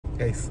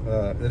Guys,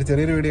 ഇതൊരു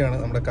ചെറിയൊരു video ആണ്.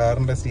 നമ്മുടെ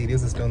കാറിൻ്റെ സ്റ്റീരിയോ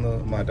സിസ്റ്റം ഒന്ന്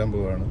മാറ്റാൻ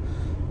പോവുകയാണ്.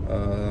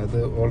 അത്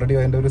ഓൾറെഡി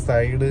അതിൻ്റെ ഒരു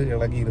സൈഡ്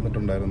ഇളകി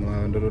ഇരുന്നിട്ടുണ്ടായിരുന്നു.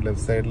 അതിൻ്റെ ഒരു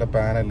ലെഫ്റ്റ് സൈഡിലെ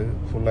പാനൽ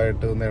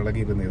ഫുള്ളായിട്ട് ഒന്ന്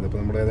ഇളകിയിരുന്നത്. അപ്പോൾ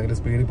നമ്മൾ ഏതെങ്കിലും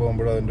സ്പീഡിൽ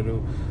പോകുമ്പോഴോ അതിൻ്റെ ഒരു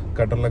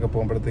കട്ടറിലൊക്കെ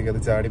പോകുമ്പോഴത്തേക്ക് അത്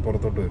ചാടി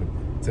പുറത്തോട്ട് വരും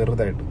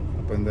ചെറുതായിട്ട്.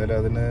 അപ്പോൾ എന്തായാലും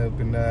അതിന്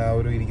പിന്നെ ആ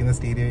ഒരു ഇരിക്കുന്ന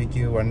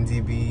സ്റ്റീരിയോയ്ക്ക് 1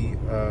 GB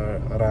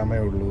റാമേ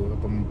ഉള്ളൂ.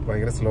 അപ്പം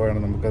ഭയങ്കര സ്ലോ ആണ്.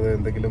 നമുക്കത്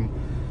എന്തെങ്കിലും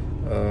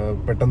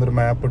പെട്ടെന്നൊരു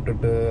മാപ്പ്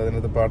ഇട്ടിട്ട്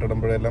അതിനകത്ത്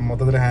പാട്ടിടുമ്പോഴെല്ലാം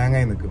മൊത്തത്തിൽ ഹാങ്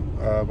ആയി നിൽക്കും.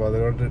 അപ്പോൾ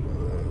അതുകൊണ്ട്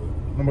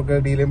നമുക്ക്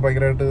ഡീൽ ചെയ്യുമ്പോൾ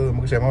ഭയങ്കരമായിട്ട്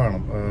നമുക്ക് ക്ഷമ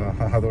വേണം.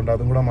 അതുകൊണ്ട്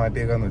അതും കൂടെ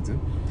മാറ്റിയേക്കാന്ന് വെച്ച്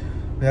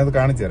ഞാനത്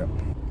കാണിച്ചു തരാം.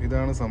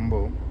 ഇതാണ്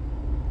സംഭവം.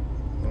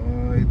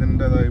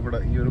 ഇതിൻ്റെ ഇവിടെ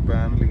ഈ ഒരു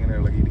പാനൽ ഇങ്ങനെ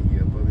ഇളകിയിരിക്കുക.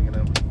 അപ്പോൾ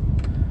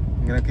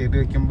ഇങ്ങനെ കയറ്റി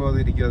വയ്ക്കുമ്പോൾ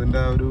അതിരിക്കുക. അതിൻ്റെ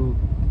ആ ഒരു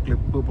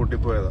ക്ലിപ്പ്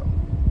പൊട്ടിപ്പോയതാണ്.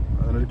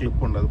 അതിനൊരു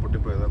ക്ലിപ്പുണ്ട്, അത്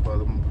പൊട്ടിപ്പോയത്. അപ്പോൾ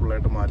അതും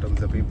ഫുള്ളായിട്ട് മാറ്റാമെന്ന്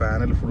വെച്ചാൽ അപ്പോൾ ഈ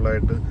പാനൽ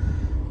ഫുള്ളായിട്ട്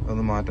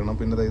ഒന്ന് മാറ്റണം.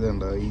 പിന്നെ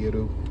ഇതുണ്ട്, ഈ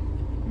ഒരു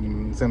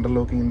സെൻട്രൽ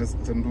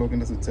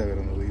ലോക്കിൻ്റെ സ്വിച്ചാണ്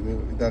വരുന്നത്.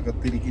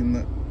 ഇതകത്തിരിക്കുന്ന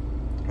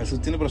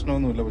സ്വിച്ചിന്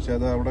പ്രശ്നമൊന്നുമില്ല, പക്ഷെ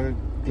അത് അവിടെ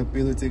ക്ലിപ്പ്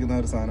ചെയ്ത് വെച്ചേക്കുന്ന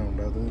ഒരു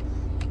സാധനമുണ്ട്.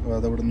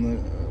 അതവിടെ നിന്ന്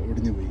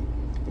ഒടിഞ്ഞു പോയി.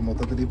 അപ്പോൾ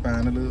മൊത്തത്തിൽ ഈ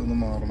പാനൽ ഒന്ന്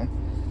മാറണം.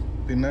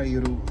 പിന്നെ ഈ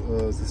ഒരു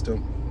സിസ്റ്റം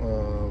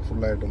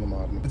ഫുള്ളായിട്ടൊന്ന്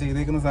മാറണം. ഇപ്പോൾ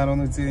ചെയ്തേക്കുന്ന സാധനം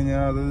എന്ന് വെച്ച്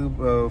കഴിഞ്ഞാൽ അത്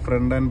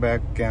ഫ്രണ്ട് ആൻഡ്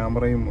ബാക്ക്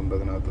ക്യാമറയും ഉണ്ട്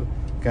അതിനകത്ത്.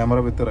 ക്യാമറ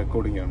വിത്ത്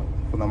റെക്കോർഡിംഗ് ആണ്.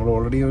 അപ്പോൾ നമ്മൾ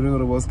ഓൾറെഡി ഒരു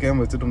റിവേഴ്സ് ക്യാം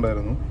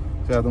വെച്ചിട്ടുണ്ടായിരുന്നു,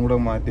 പക്ഷെ അതും കൂടെ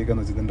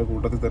മാറ്റിയേക്കാന്ന് വെച്ചാൽ ഇതിൻ്റെ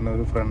കൂട്ടത്തിൽ തന്നെ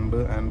ഒരു ഫ്രണ്ട്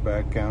ആൻഡ്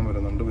ബാക്ക് ക്യാം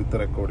വരുന്നുണ്ട് വിത്ത്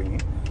റെക്കോർഡിങ്.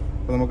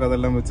 അപ്പോൾ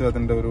നമുക്കതെല്ലാം വെച്ച്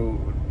അതിൻ്റെ ഒരു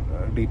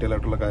ഡീറ്റെയിൽ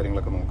ആയിട്ടുള്ള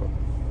കാര്യങ്ങളൊക്കെ നോക്കാം.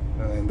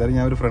 എന്തായാലും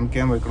ഞാൻ ഒരു ഫ്രണ്ട്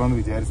ക്യാം വെക്കണമെന്ന്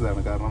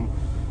വിചാരിച്ചതാണ്. കാരണം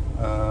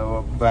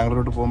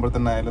ബാംഗ്ലൂരോട്ട് പോകുമ്പോൾ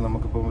തന്നെ ആയാലും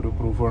നമുക്കിപ്പം ഒരു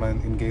പ്രൂഫ്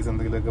വേണം. ഇൻ കേസ്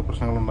എന്തെങ്കിലുമൊക്കെ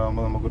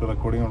പ്രശ്നങ്ങളുണ്ടാകുമ്പോൾ നമുക്കൊരു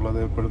റെക്കോർഡിംഗ് ഉള്ളത്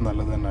എപ്പോഴും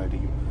നല്ലത് തന്നെ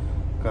ആയിരിക്കും.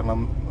 കാരണം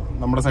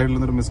നമ്മുടെ സൈഡിൽ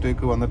നിന്നൊരു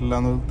മിസ്റ്റേക്ക് വന്നിട്ടില്ല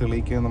എന്ന്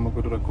തെളിയിക്കാൻ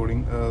നമുക്കൊരു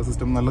റെക്കോർഡിംഗ്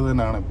സിസ്റ്റം നല്ലത്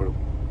തന്നെയാണ് എപ്പോഴും.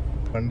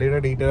 വണ്ടിയുടെ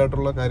ഡീറ്റെയിൽ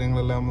ആയിട്ടുള്ള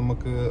കാര്യങ്ങളെല്ലാം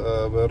നമുക്ക്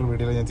വേറൊരു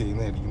വീഡിയോയിൽ ഞാൻ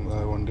ചെയ്യുന്നതായിരിക്കും.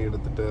 വണ്ടി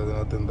എടുത്തിട്ട്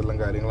അതിനകത്ത് എന്തെല്ലാം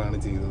കാര്യങ്ങളാണ്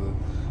ചെയ്തത്,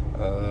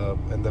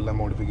 എന്തെല്ലാം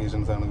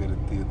മോഡിഫിക്കേഷൻസ് ആണ്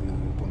വരുത്തിയത്,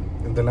 ഇപ്പം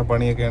എന്തെല്ലാം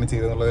പണിയൊക്കെയാണ്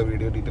ചെയ്തതെന്നുള്ള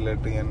വീഡിയോ ഡീറ്റെയിൽ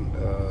ആയിട്ട് ഞാൻ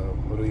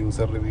ഒരു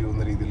യൂസർ റിവ്യൂ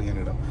എന്ന രീതിയിൽ ഞാൻ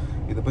ഇടാം.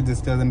 ഇതിപ്പോൾ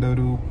ജസ്റ്റ് അതിൻ്റെ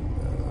ഒരു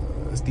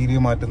സ്റ്റീരിയോ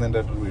മാറ്റുന്നതിൻ്റെ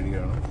ആയിട്ടൊരു വീഡിയോ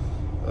ആണ്.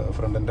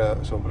 ഫ്രണ്ടിൻ്റെ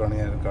ഷോപ്പിലാണ്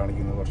ഞാൻ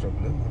കാണിക്കുന്നത്,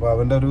 വർക്ക്ഷോപ്പിൽ. അപ്പോൾ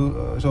അവൻ്റെ ഒരു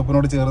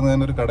ഷോപ്പിനോട് ചേർന്ന്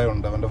തന്നെ ഒരു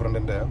കടയുണ്ട് അവൻ്റെ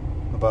ഫ്രണ്ടിൻ്റെ.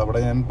 അപ്പോൾ അവിടെ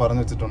ഞാൻ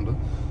പറഞ്ഞു വെച്ചിട്ടുണ്ട്.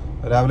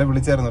 രാവിലെ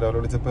വിളിച്ചായിരുന്നു. രാവിലെ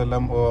വിളിച്ചപ്പോൾ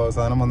എല്ലാം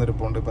സാധനം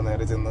വന്നിരിപ്പുണ്ട്. ഇപ്പോൾ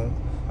നേരെ ചെന്ന്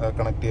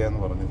കണക്ട്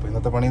ചെയ്യാമെന്ന് പറഞ്ഞു. ഇപ്പോൾ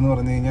ഇന്നത്തെ പണി എന്ന്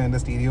പറഞ്ഞു കഴിഞ്ഞാൽ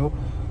എൻ്റെ സ്റ്റീരിയോ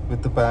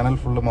വിത്ത് പാനൽ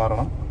ഫുള്ള്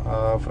മാറണം,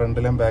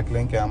 ഫ്രണ്ടിലെയും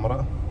ബാക്കിലെയും ക്യാമറ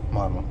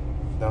മാറണം.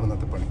 ഇതാണ്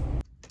ഇന്നത്തെ പണി.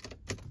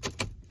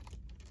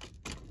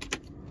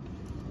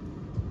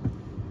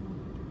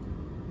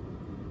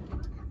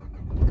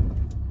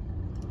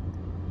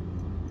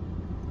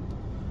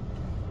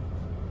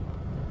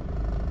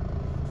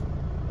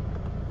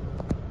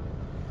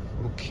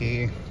 ഓക്കെ,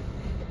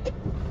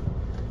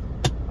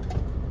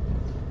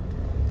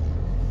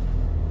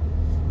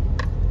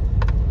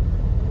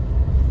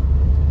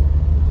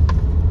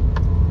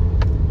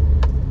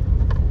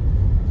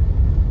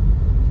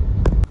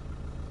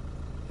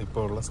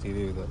 ഇപ്പോൾ ഉള്ള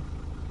സ്റ്റീരിയോ ഇത്.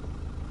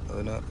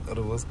 അതിന്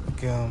റിവേഴ്സ്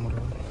ക്യാമറ,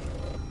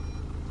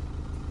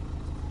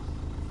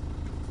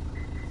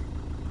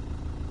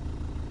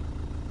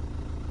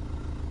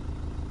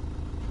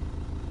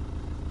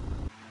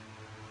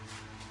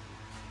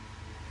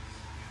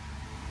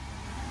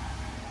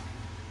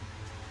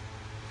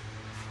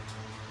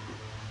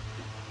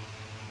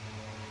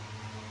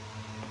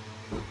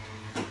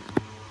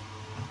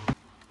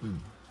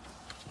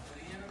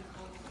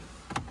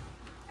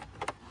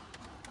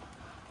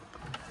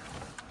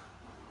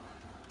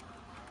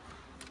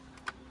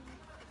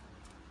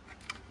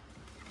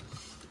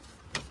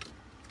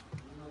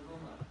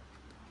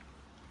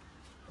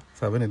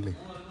 സെവനില്ലേ?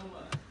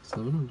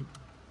 സെവനുണ്ട്,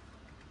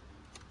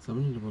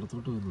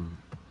 പുറത്തോട്ട് വരുന്നതാണ്.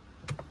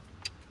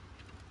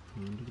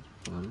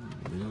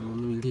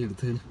 ഒന്ന് വീഡിയോ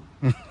എടുത്തേന്.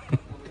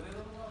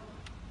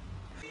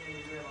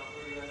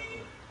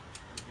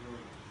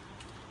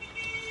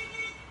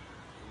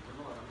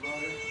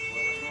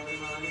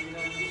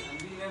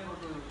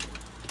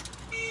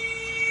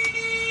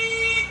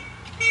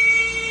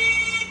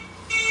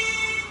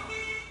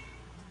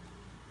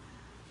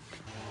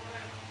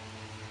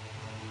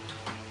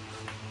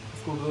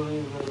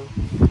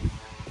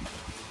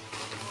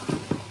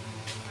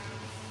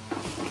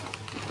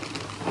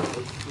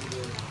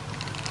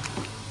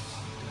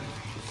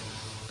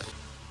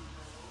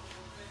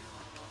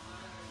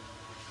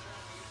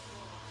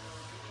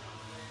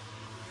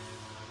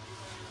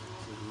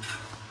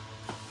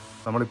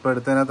 നമ്മളിപ്പോൾ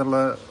എടുത്തതിനകത്തുള്ള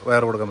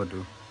വയർ കൊടുക്കാൻ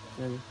പറ്റുമോ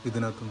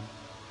ഇതിനകത്ത്?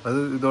 അത്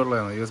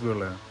ഇതുള്ളതാണോ, USB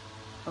ഉള്ളതാണ്?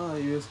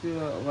 USB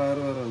വയർ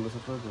വേറെ ഉണ്ട്,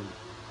 സെപ്പറേറ്റ് ഉണ്ട്.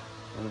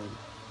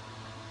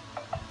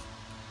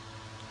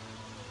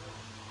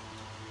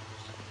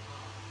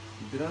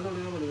 ഇതിനകത്ത്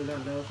വിളിക്കാൻ പറ്റില്ല,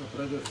 അല്ലാതെ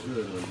സെപ്പറേറ്റ് ഇത്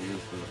വരുന്നുണ്ട്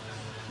USB.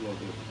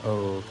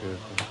 ഓക്കെ.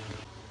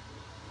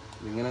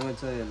 ഇങ്ങനെ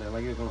വെച്ചാൽ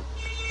ഇളക്കി വെക്കണം.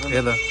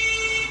 ഏതാ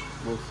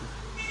ബോക്സ്?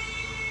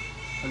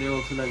 വലിയ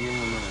ബോക്സിലാക്കി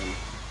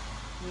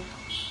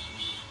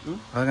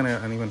അതങ്ങനെ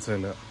എനിക്ക്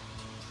മനസ്സിലായില്ല.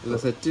 ഇല്ല,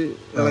 സെറ്റ്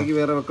ഇളക്കി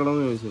വേറെ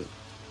വെക്കണമെന്ന് ചോദിച്ചത്.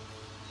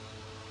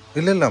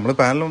 ഇല്ല, നമ്മള്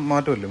പാനൽ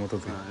മാറ്റുമല്ലേ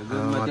മൊത്തത്തിൽ.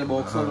 മറ്റേ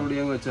ബോക്സോടുകൂടി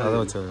അങ്ങ് വെച്ചാൽ അത്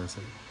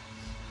വെച്ചാൽ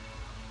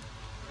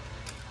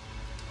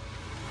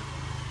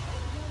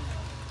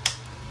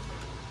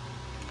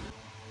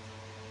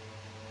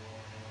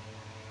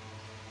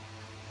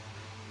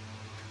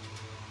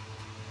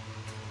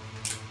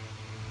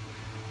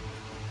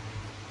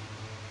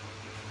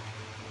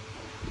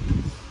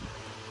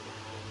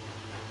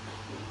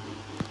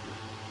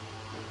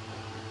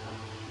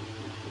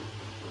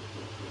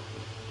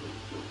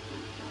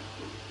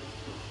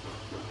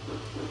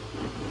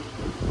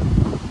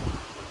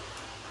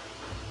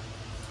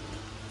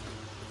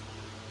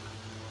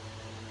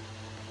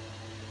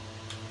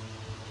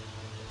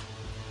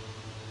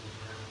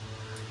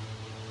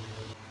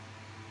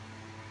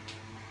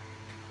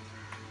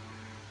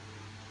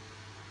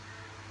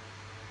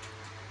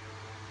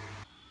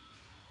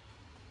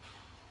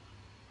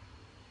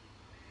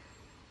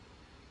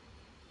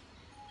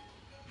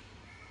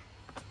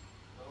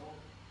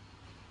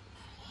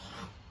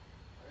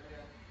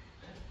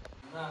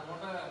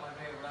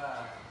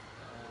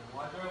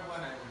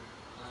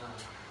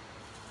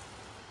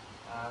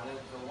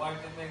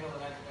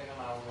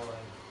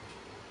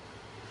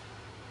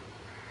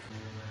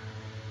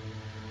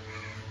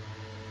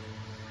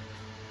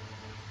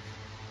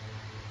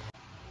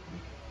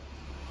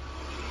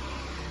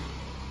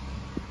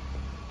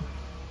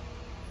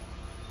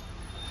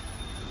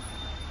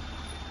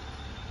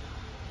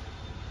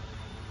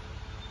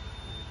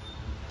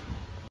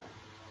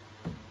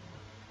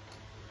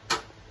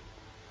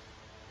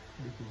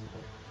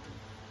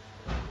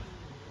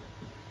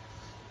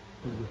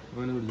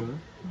അവനെ പിടിച്ചോളൂ.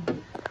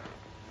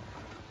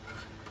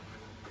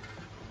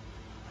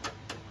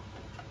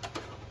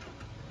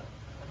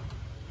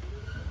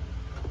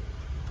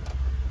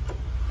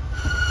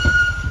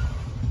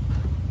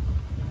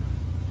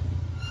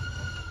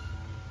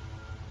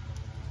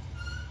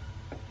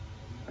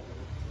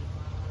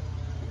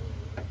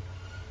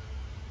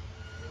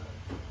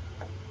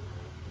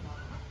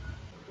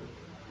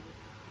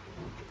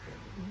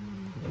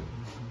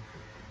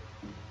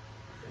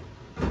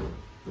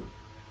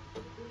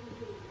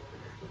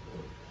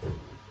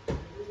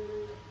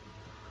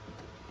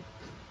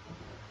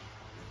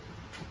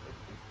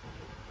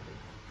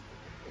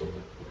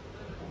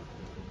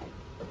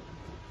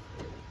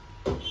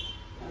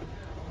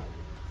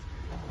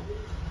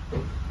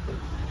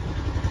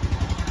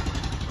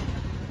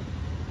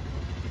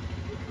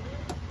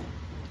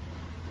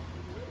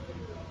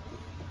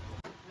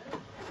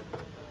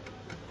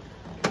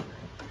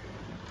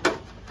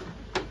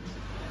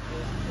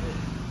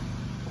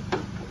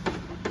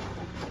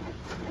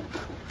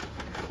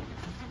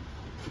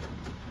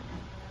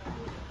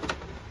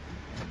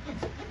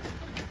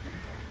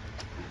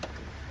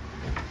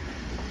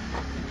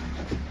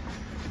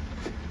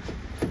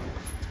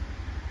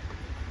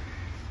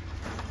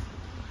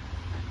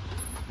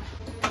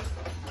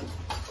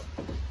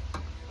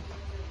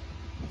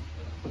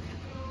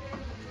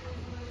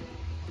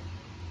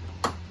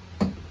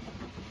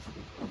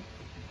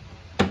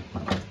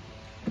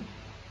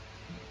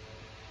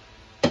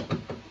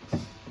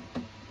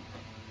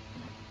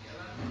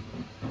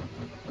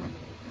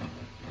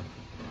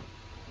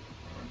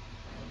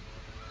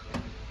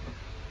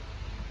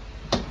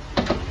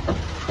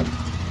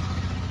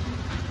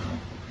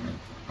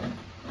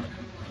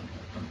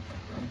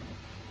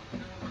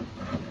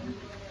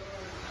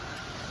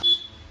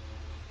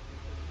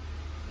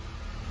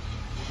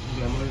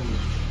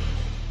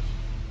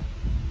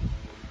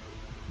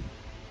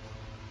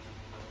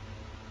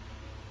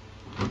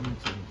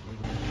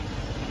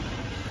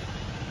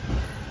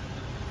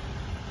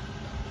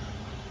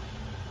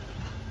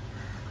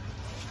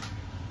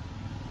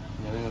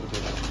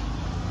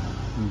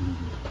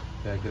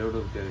 ബാക്കിലോട്ട്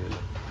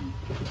വൃത്തിയാക്കിയല്ലോ.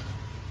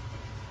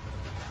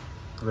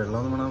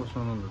 വെള്ളമൊന്നും വേണ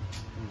പ്രശ്നമൊന്നുമില്ല.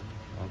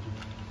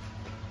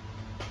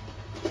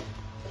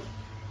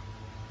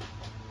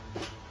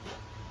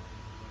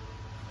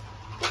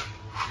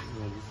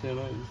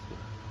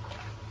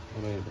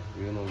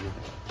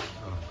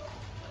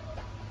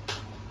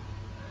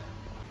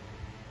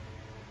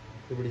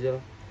 പിടിച്ചോ.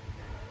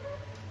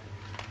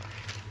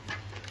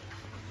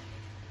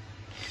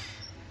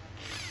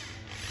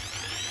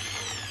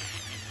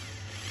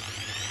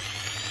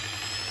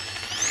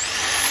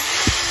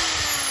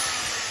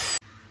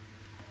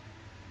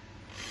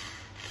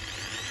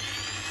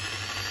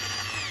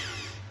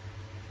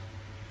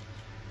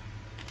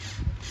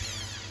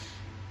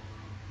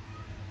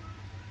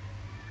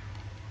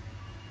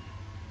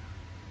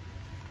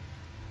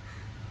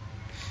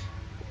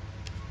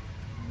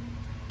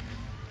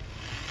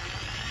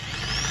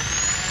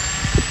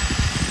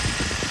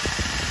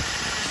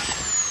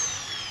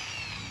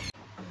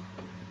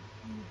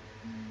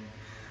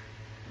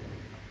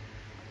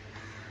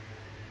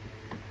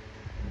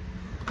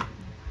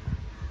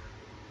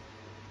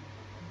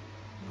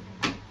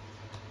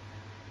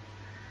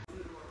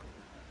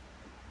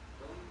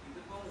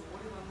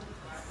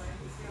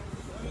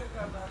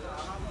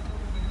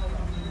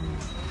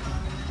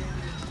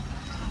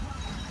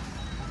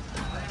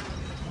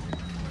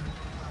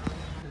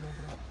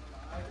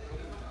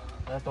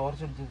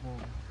 ടോർച്ച് അടിച്ചിരുന്നു.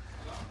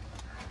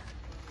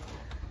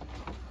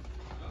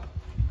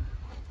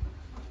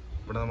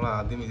 ഇവിടെ നമ്മൾ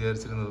ആദ്യം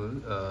വിചാരിച്ചിരുന്നത്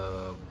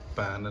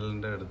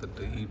പാനലിൻ്റെ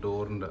എടുത്തിട്ട് ഈ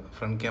ഡോറിൻ്റെ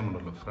ഫ്രണ്ട് ക്യാം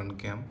ഉണ്ടല്ലോ, ഫ്രണ്ട്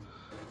ക്യാം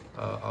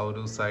ആ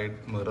ഒരു സൈഡ്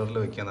മിററിൽ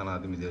വെക്കാമെന്നാണ്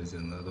ആദ്യം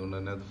വിചാരിച്ചിരുന്നത്. അതുകൊണ്ട്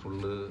തന്നെ അത്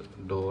ഫുള്ള്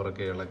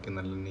ഡോറൊക്കെ ഇളക്കി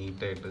നല്ല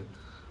നീറ്റായിട്ട്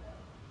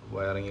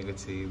വയറിംഗ് ഒക്കെ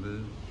ചെയ്ത്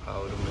ആ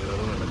ഒരു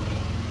മിററും ഇളക്കി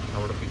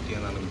അവിടെ ഫിറ്റ്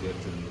ചെയ്യാമെന്നാണ്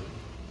വിചാരിച്ചിരുന്നത്.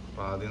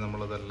 അപ്പോൾ ആദ്യം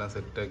നമ്മളതെല്ലാം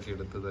സെറ്റാക്കി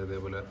എടുത്തത്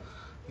അതേപോലെ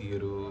ഈ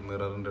ഒരു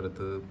മിററിൻ്റെ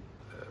അടുത്ത്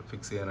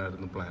ഫിക്സ്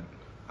ചെയ്യാനായിരുന്നു പ്ലാൻ.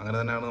 അങ്ങനെ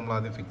തന്നെയാണ് നമ്മൾ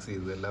ആദ്യം ഫിക്സ്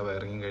ചെയ്തത്. എല്ലാ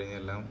വയറിങ്ങും കഴിഞ്ഞ്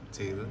എല്ലാം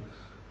ചെയ്ത്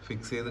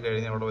ഫിക്സ് ചെയ്ത്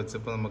കഴിഞ്ഞ് അവിടെ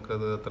വെച്ചപ്പോൾ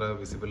നമുക്കത് അത്ര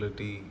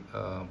വിസിബിലിറ്റി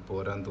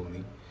പോരാൻ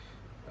തോന്നി.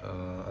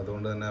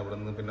 അതുകൊണ്ട് തന്നെ അവിടെ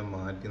നിന്ന് പിന്നെ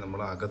മാറ്റി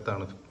നമ്മൾ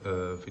അകത്താണ്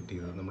ഫിറ്റ്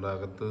ചെയ്തത്. നമ്മുടെ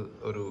അകത്ത്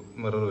ഒരു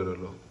മിറർ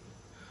വരുമല്ലോ,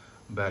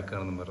 ബാക്ക്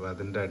കാണുന്ന മിറർ,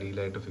 അതിൻ്റെ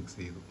അടിയിലായിട്ട് ഫിക്സ്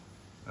ചെയ്തു.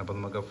 അപ്പോൾ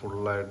നമുക്ക്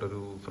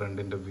ഫുള്ളായിട്ടൊരു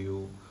ഫ്രണ്ടിൻ്റെ വ്യൂ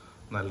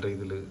നല്ല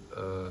രീതിയിൽ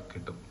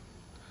കിട്ടും.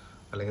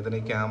 അല്ലെങ്കിൽ തന്നെ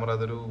ഈ ക്യാമറ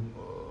അതൊരു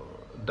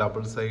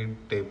ഡബിൾ സൈഡ്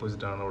ടേപ്പ്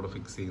വെച്ചിട്ടാണ് അവിടെ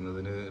ഫിക്സ് ചെയ്യുന്നത്.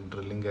 അതിന്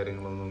ഡ്രില്ലിങ്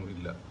കാര്യങ്ങളൊന്നും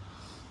ഇല്ല.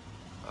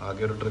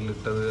 ആകെ ഒരു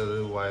ഡ്രില്ലിട്ടത് അത്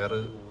വയറ്,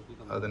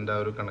 അതിൻ്റെ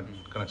ആ ഒരു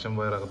കണക്ഷൻ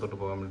വയർ അകത്തോട്ട്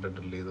പോകാൻ വേണ്ടിയിട്ട്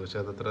ഡ്രില്ല് ചെയ്തു. പക്ഷെ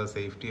അതത്ര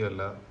സേഫ്റ്റിയും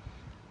അല്ല.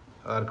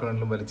 ആർക്ക്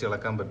വേണമെങ്കിലും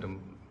വലിച്ചിളക്കാൻ പറ്റും.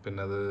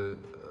 പിന്നെ അത്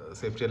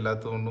സേഫ്റ്റി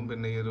അല്ലാത്തതുകൊണ്ടും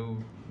പിന്നെ ഈ ഒരു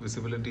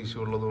വിസിബിലിറ്റി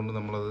ഇഷ്യൂ ഉള്ളതുകൊണ്ട്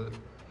നമ്മളത്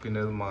പിന്നെ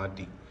അത്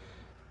മാറ്റി.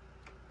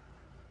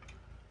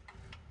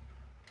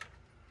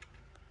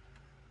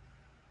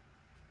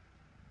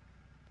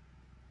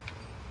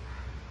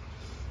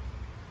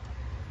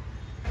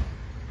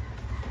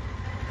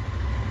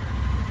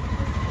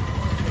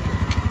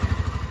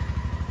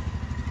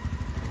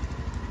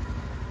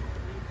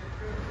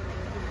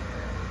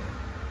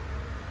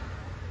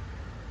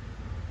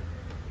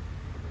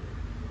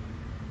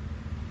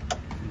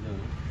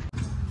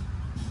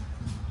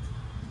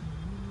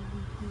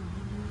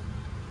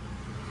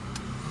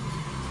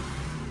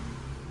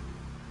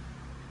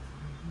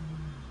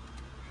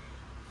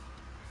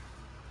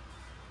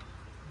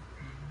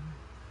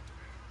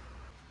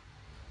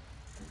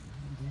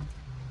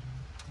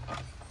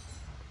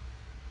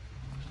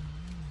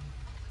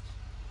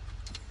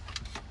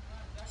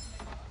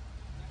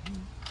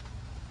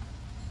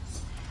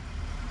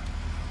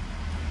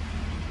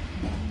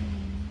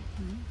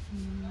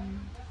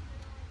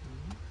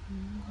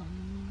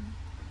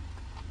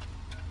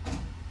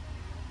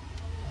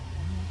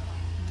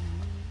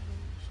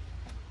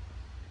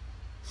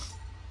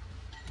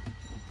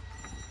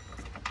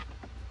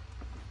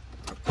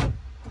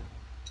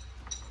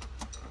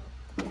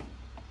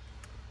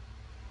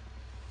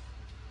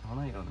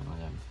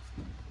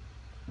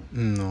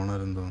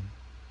 ഓണാരെന്തോ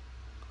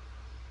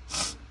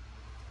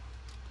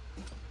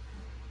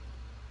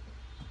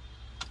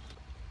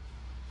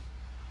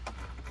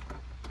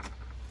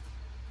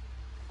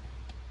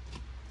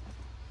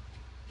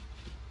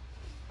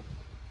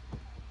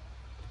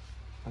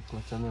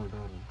ക്ലച്ചാന്ന് എവിടെ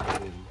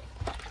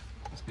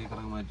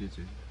സ്പീക്കറൊക്കെ മാറ്റി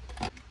വെച്ചു.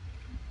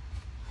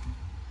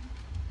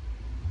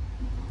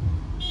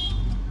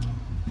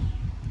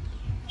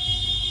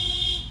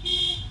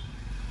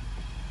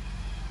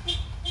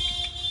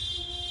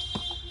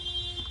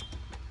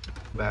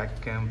 ബാക്ക്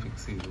ക്യാം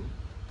ഫിക്സ് ചെയ്തു.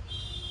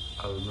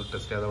 അതൊന്ന്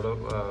ടെസ്റ്റ് ചെയ്ത് അവിടെ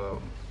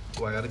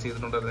വയർ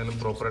ചെയ്തിട്ടുണ്ടായിരുന്നാലും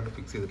പ്രോപ്പറായിട്ട്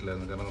ഫിക്സ്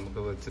ചെയ്തിട്ടില്ലായിരുന്നു. കാരണം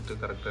നമുക്ക് വെച്ചിട്ട്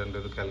കറക്റ്റ് അതിൻ്റെ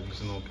ഒരു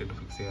കാൽക്കുലേഷൻ നോക്കിയിട്ട്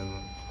ഫിക്സ്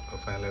ചെയ്യാമെന്ന്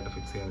ഫൈനലായിട്ട്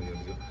ഫിക്സ് ചെയ്യാമെന്ന്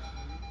വിചാരിച്ചു.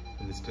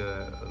 ജസ്റ്റ്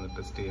ഒന്ന്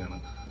ടെസ്റ്റ് ചെയ്യാണ്.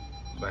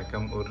 ബാക്ക്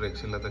ക്യാം ഒരു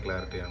രക്ഷയില്ലാത്ത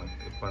ക്ലാരിറ്റിയാണ്.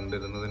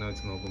 പണ്ടിരുന്നതിനെ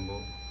വെച്ച്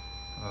നോക്കുമ്പോൾ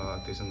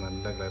അത്യാവശ്യം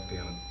നല്ല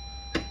ക്ലാരിറ്റിയാണ്.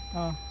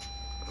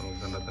 നമുക്ക്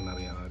കണ്ടാൽ തന്നെ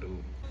അറിയാം ആ ഒരു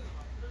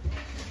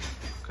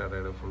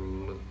കടയുടെ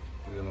ഫുള്ള്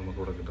വ്യൂ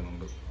നമുക്കിവിടെ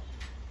കിട്ടുന്നുണ്ട്.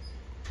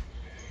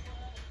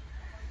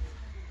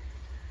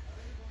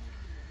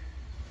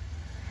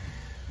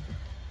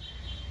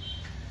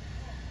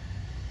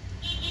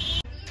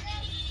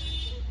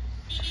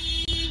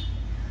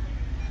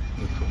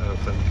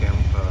 ഫ്രണ്ട് ക്യാം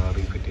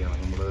റീഫിറ്റ് ചെയ്യണം.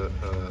 നമ്മൾ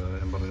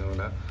ഞാൻ പറഞ്ഞ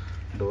പോലെ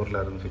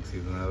ഡോറിലായിരുന്നു ഫിക്സ്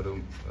ചെയ്തത്. ആ ഒരു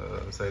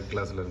സൈഡ്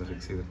ഗ്ലാസ്സിലായിരുന്നു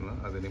ഫിക്സ് ചെയ്തിരുന്നത്.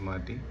 അതിനെ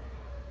മാറ്റി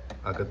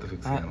അകത്ത്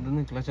ഫിക്സ് ചെയ്യണം.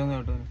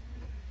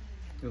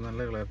 ഇത് നല്ല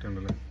ക്ലാരിറ്റി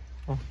ഉണ്ടല്ലേ?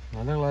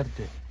 നല്ല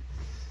ക്ലാരിറ്റി,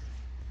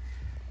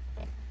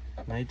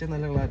 നൈറ്റ്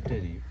നല്ല ക്ലാരിറ്റി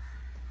ആയിരിക്കും.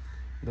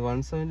 ഇത്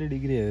 170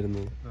 ഡിഗ്രി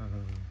ആയിരുന്നു.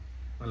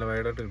 നല്ല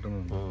വൈഡായിട്ട്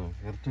കിട്ടുന്നുണ്ട്.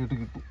 കറക്റ്റായിട്ട്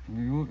കിട്ടും,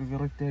 വ്യൂ ഒക്കെ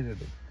കറക്റ്റായിട്ട്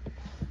കിട്ടും.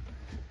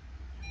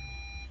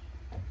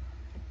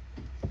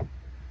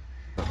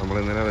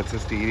 നമ്മളിന്നലെ വെച്ച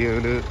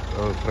സ്റ്റീരിയോയിൽ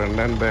ഫ്രണ്ട്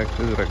ആൻഡ്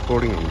ബാക്ക്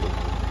റെക്കോർഡിംഗ് ഉണ്ട്.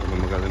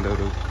 നമുക്ക് അതിൻ്റെ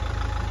ഒരു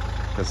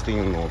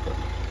ടെസ്റ്റിംഗ് നോക്കാം.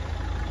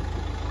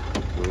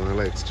 നമ്മൾ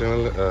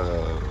എക്സ്റ്റേണൽ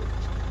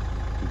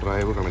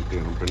ഡ്രൈവ് കണക്ട്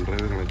ചെയ്യണം. പെൻ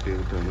ഡ്രൈവ് കണക്ട്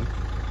ചെയ്തിട്ടാണ്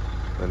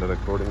അതിൻ്റെ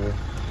recording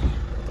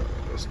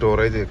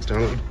storage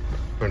external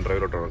pen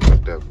ഡ്രൈവിലോട്ടാണ്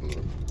connect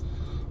ആക്കുന്നത്.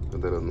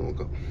 എന്തായാലും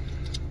നോക്കാം.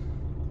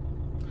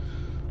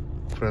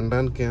 ഫ്രണ്ട്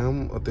ആൻഡ് ക്യാം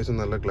അത്യാവശ്യം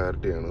നല്ല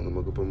ക്ലാരിറ്റിയാണ്.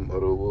 നമുക്കിപ്പം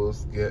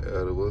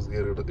റിവേഴ്സ്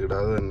ഗിയർ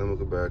ഇടാതെ തന്നെ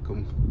നമുക്ക്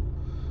ബാക്കും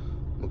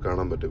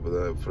കാണാൻ പറ്റും. ഇപ്പോൾ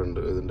ഫ്രണ്ട്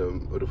ഇതിൻ്റെ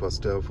ഒരു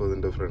ഫസ്റ്റ് ഹാഫ്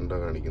ഇതിൻ്റെ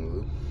ഫ്രണ്ടാണ്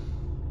കാണിക്കുന്നത്.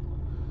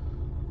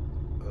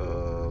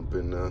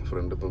 പിന്നെ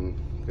ഫ്രണ്ട് ഇപ്പം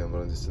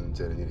ക്യാമറ ജസ്റ്റ്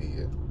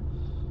ചരിഞ്ഞിരിക്കുക,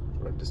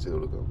 അഡ്ജസ്റ്റ് ചെയ്ത്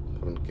കൊടുക്കാം.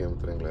 ഫ്രണ്ട് ക്യാം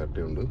ഇത്രയും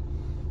ക്ലാരിറ്റി ഉണ്ട്.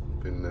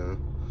 പിന്നെ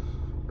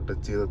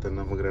ടച്ച് ചെയ്താൽ തന്നെ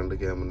നമുക്ക് രണ്ട്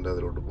ക്യാമിൻ്റെ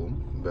അതിലോട്ട് പോകും.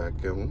 ബാക്ക്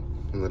ക്യാമും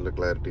നല്ല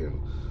ക്ലാരിറ്റിയാണ്.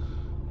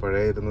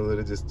 പഴയ ഇരുന്നത്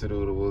ഒരു ജസ്റ്റ് ഒരു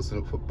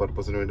റിവേഴ്സിന്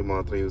പർപ്പസിന് വേണ്ടി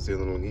മാത്രം യൂസ്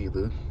ചെയ്യുന്നുണ്ടെങ്കിൽ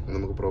ഇത്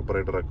നമുക്ക്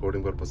പ്രോപ്പറായിട്ട്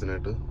റെക്കോർഡിംഗ്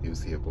പർപ്പസിനായിട്ട്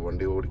യൂസ് ചെയ്യാം. അപ്പോൾ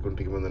വണ്ടി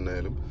ഓടിക്കൊണ്ടിരിക്കുമ്പോൾ തന്നെ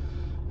ആയാലും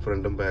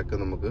ഫ്രണ്ടും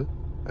ബാക്കും നമുക്ക്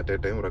അറ്റ് എ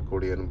ടൈം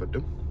റെക്കോർഡ് ചെയ്യാനും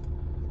പറ്റും.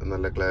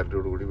 നല്ല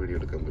ക്ലാരിറ്റിയോടുകൂടി വീഡിയോ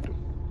എടുക്കാൻ പറ്റും.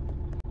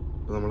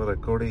 അപ്പോൾ നമ്മൾ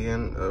റെക്കോർഡ്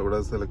ചെയ്യാൻ ഇവിടെ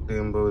സെലക്ട്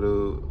ചെയ്യുമ്പോൾ ഒരു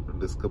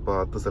ഡിസ്ക്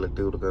പാത്ത് സെലക്ട്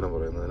ചെയ്ത് കൊടുക്കാനാണ്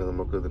പറയുന്നത്. അതിന്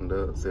നമുക്ക് ഇതിൻ്റെ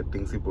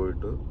സെറ്റിങ്സിൽ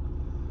പോയിട്ട്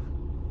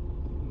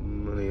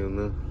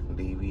ഒന്ന്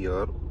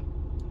DVR,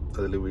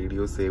 അതിൽ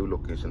വീഡിയോ സേവ്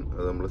ലൊക്കേഷൻ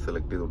അത് നമ്മൾ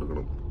സെലക്ട് ചെയ്ത്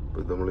കൊടുക്കണം.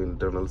 അപ്പോൾ ഇത് നമ്മൾ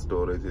ഇൻറ്റേർണൽ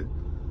സ്റ്റോറേജ്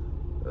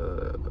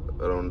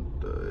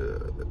അറൗണ്ട്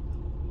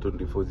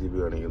 24 GB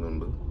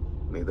കാണിക്കുന്നുണ്ട്.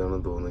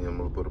 ഇതാണെന്ന് തോന്നുന്നു.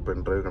 നമ്മളിപ്പോൾ ഒരു pen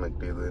drive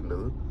connect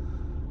ചെയ്തതിൻ്റെത്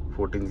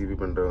 14 GB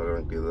pen drive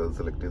connect ചെയ്ത് അത്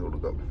സെലക്ട് ചെയ്ത്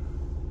കൊടുക്കാം.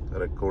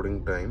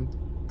 Recording time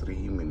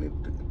 3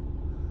 minute.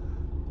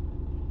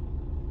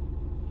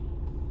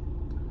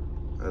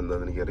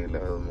 എന്താണെന്ന് എനിക്കറിയില്ല,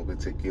 അത് നമുക്ക്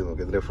ചെക്ക് ചെയ്ത്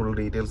നോക്കാം. ഇതിൻ്റെ ഫുൾ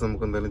ഡീറ്റെയിൽസ്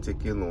നമുക്ക് എന്തായാലും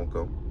ചെക്ക് ചെയ്ത്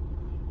നോക്കാം.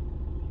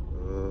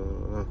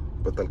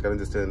 ഇപ്പോൾ തൽക്കാലം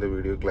ജസ്റ്റ് അതിൻ്റെ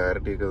വീഡിയോ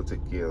ക്ലാരിറ്റി ഒക്കെ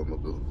ചെക്ക് ചെയ്യാം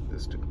നമുക്ക്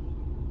ജസ്റ്റ്.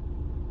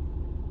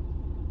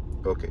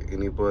 ഓക്കെ,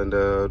 ഇനിയിപ്പോൾ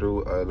അതിൻ്റെ ഒരു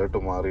അലർട്ട്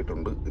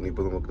മാറിയിട്ടുണ്ട്.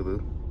 ഇനിയിപ്പോൾ നമുക്കിത്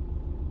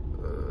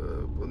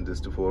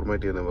ജസ്റ്റ്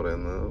ഫോർമാറ്റ് ചെയ്യാനാണ്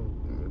പറയുന്നത്.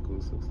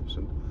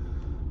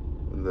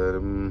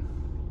 എന്തായാലും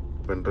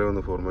പെൻഡ്രൈവ്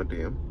ഒന്ന് ഫോർമാറ്റ്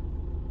ചെയ്യാം.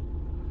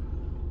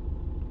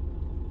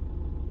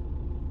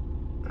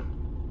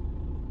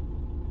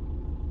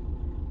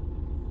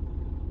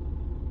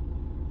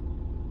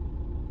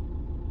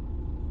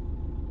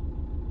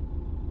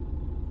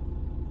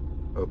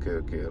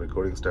 ഓക്കെ,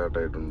 റെക്കോർഡിംഗ് സ്റ്റാർട്ട്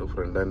ആയിട്ടുണ്ട്.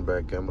 Front and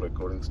back cam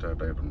recording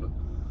start ആയിട്ടുണ്ട്.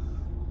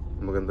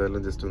 നമുക്ക്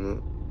എന്തായാലും ജസ്റ്റ് ഒന്ന്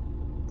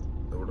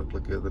ഇവിടെ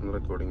ക്ലിക്ക് ചെയ്ത് തന്നെ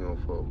റെക്കോർഡിംഗ്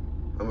ഓഫ് ആവും.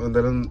 നമ്മൾ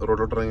എന്തായാലും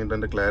റോഡിലോട്ട് ഇറങ്ങിയിട്ട്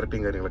അതിൻ്റെ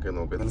ക്ലാരിറ്റിയും കാര്യങ്ങളൊക്കെ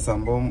നോക്കാം. ഇതിൽ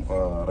സംഭവം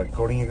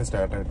റെക്കോർഡിംഗ് ഒക്കെ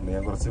സ്റ്റാർട്ട് ആയിട്ടുണ്ട്.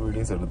 ഞാൻ കുറച്ച്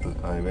വീഡിയോസ് എടുത്ത്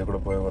ഹൈവേ കൂടെ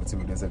പോയ കുറച്ച്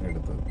വീഡിയോസ് ഒക്കെ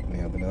എടുത്ത്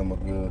ഇനി അതിന്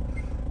നമുക്ക്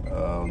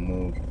ഒന്ന്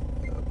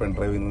പെൻ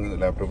ഡ്രൈവിൽ നിന്ന്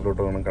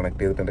ലാപ്ടോപ്പിലോട്ട് വേണം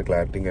കണക്ട് ചെയ്തിട്ട് അതിൻ്റെ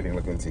ക്ലാരിറ്റിയും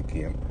കാര്യങ്ങളൊക്കെ ഒന്ന് ചെക്ക്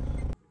ചെയ്യാം.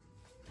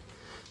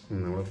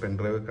 നമ്മൾ പെൻ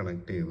ഡ്രൈവ്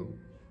കണക്ട് ചെയ്തു.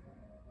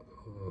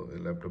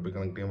 ലാപ്ടോപ്പിൽ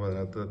കണക്ട് ചെയ്യുമ്പോൾ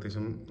അതിനകത്ത്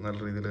അത്യാവശ്യം നല്ല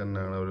രീതിയിൽ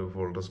തന്നെയാണ് ഒരു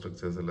ഫോൾഡർ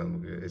സ്ട്രക്ചേഴ്സ് എല്ലാം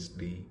നമുക്ക്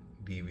HD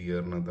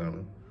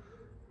DVRനകത്താണ്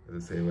ഇത്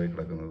സേവ് ആയി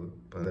കിടക്കുന്നത്.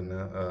 അപ്പം തന്നെ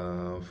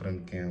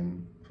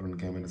ഫ്രണ്ട്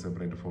ക്യാമിൻ്റെ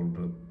സെപ്പറേറ്റ്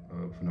ഫോൾഡർ,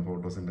 പിന്നെ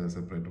ഫോട്ടോസിൻ്റെ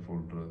separate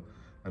folder,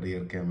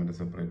 rear ക്യാമിൻ്റെ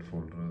separate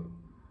folder,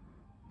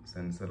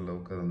 sensor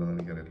lock അതെന്താണെന്ന്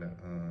എനിക്കറിയില്ല.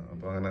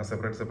 അപ്പോൾ അങ്ങനെ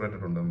സെപ്പറേറ്റ്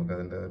ആയിട്ടുണ്ട്. നമുക്ക്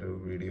അതിൻ്റെ ഒരു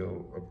വീഡിയോ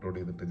അപ്ലോഡ്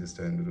ചെയ്തിട്ട്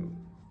ജസ്റ്റ് അതിൻ്റെ ഒരു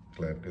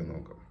ക്ലാരിറ്റി ഒന്ന്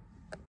നോക്കാം.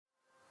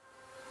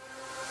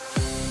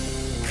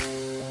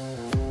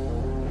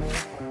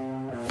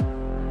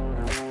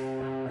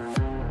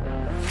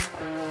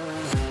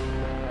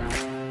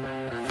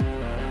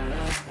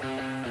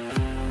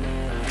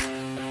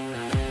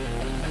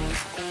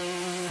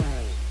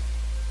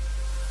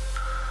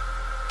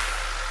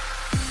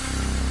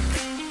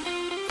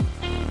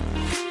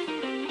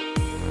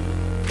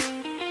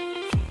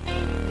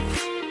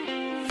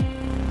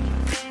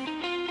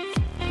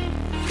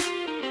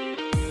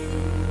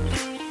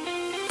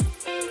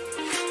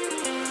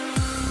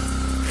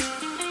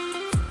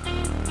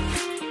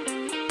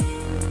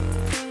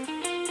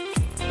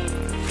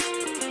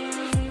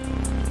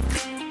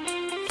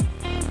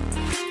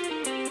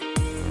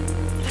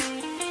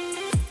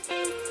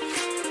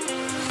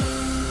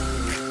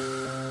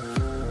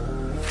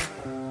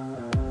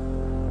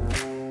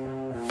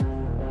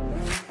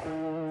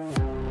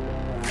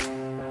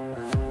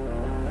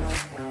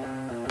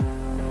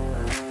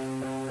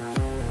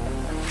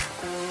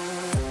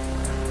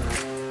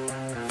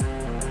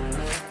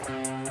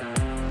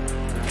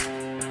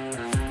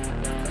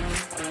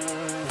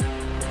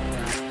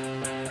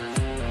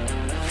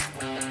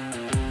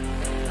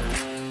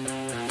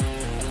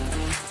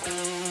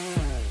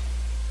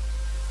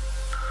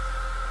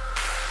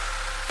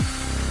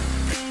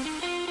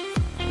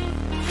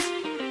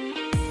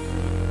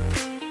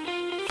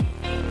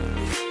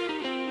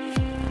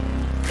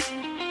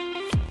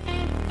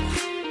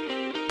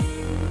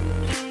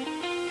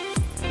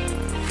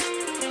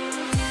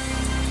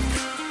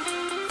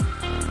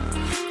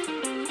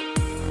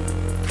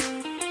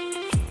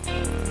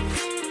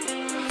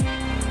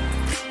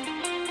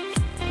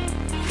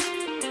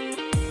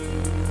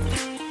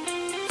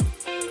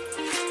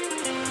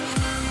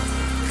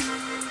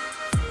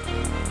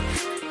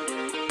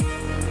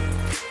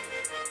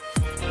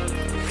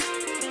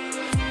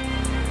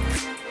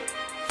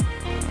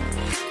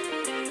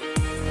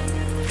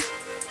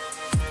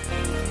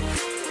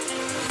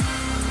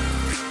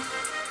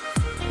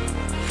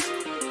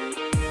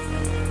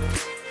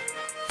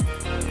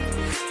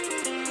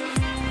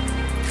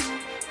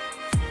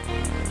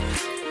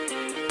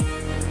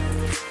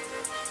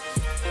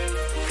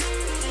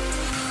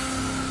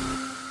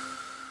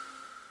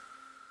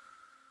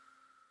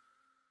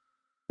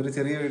 ഒരു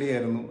ചെറിയ വീഡിയോ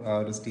ആയിരുന്നു ആ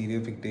ഒരു സ്റ്റീരിയോ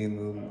ഫിറ്റ്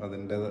ചെയ്യുന്നതും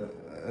അതിൻ്റെ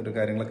ഒരു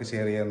കാര്യങ്ങളൊക്കെ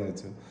ഷെയർ ചെയ്യാമെന്ന്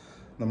വെച്ചു.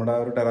 നമ്മുടെ ആ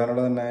ഒരു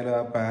ടെറാനോടെ തന്നെ ആയാലും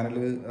ആ പാനൽ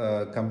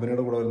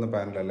കമ്പനിയുടെ കൂടെ വരുന്ന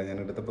പാനലല്ല. ഞാൻ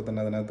എടുത്തപ്പോൾ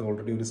തന്നെ അതിനകത്ത്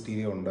ഓൾറെഡി ഒരു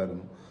സ്റ്റീരിയോ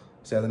ഉണ്ടായിരുന്നു.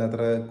 പക്ഷെ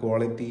അതിനത്ര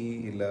ക്വാളിറ്റി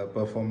ഇല്ല,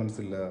 പെർഫോമൻസ്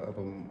ഇല്ല.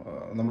 അപ്പം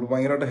നമ്മൾ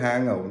ഭയങ്കരമായിട്ട്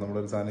ഹാങ് ആവും.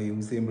 നമ്മളൊരു സാധനം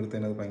യൂസ്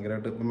ചെയ്യുമ്പോഴത്തേനും അത്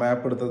ഭയങ്കരമായിട്ട്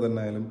മാപ്പ് എടുത്തത്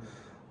തന്നെ ആയാലും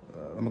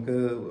നമുക്ക്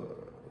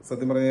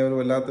സത്യം പറഞ്ഞാൽ ഒരു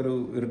വല്ലാത്തൊരു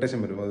ഇറിറ്റേഷൻ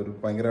വരും. അതൊരു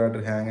ഭയങ്കരമായിട്ട്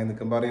ഹാങ് ആയി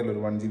നിൽക്കുമ്പോൾ അറിയാലോ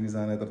ഒരു 1 GB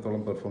സാധനം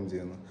എത്രത്തോളം പെർഫോം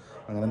ചെയ്യുന്നു.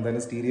 അങ്ങനെ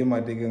എന്തായാലും സ്റ്റീരിയോ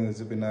മാറ്റിയൊക്കെയെന്ന്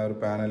വെച്ച് പിന്നെ ആ ഒരു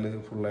പാനൽ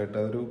ഫുള്ളായിട്ട്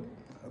അതൊരു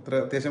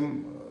അത്യാവശ്യം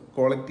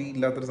ക്വാളിറ്റി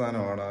ഇല്ലാത്തൊരു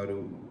സാധനമാണ് ആ ഒരു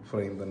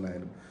ഫ്രെയിം തന്നെ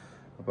ആയാലും.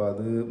 അപ്പോൾ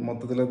അത്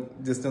മൊത്തത്തിൽ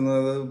ജസ്റ്റ് ഒന്ന്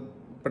അത്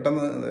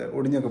പെട്ടെന്ന്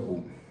ഒടിഞ്ഞൊക്കെ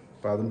പോവും.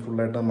 അപ്പോൾ അതും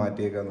ഫുള്ളായിട്ട്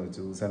മാറ്റിയേക്കാന്ന്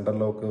വെച്ചു. സെൻട്രൽ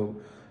ലോക്ക്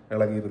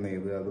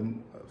ഇളകിയിരുന്ന അതും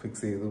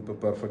ഫിക്സ് ചെയ്തു. ഇപ്പോൾ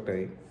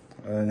പെർഫെക്റ്റായി.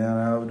 ഞാൻ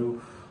ആ ഒരു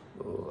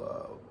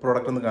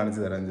പ്രോഡക്റ്റ് ഒന്ന് കാണിച്ചു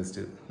തരാം.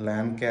 ജസ്റ്റ്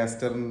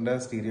ലാൻകാസ്റ്ററിൻ്റെ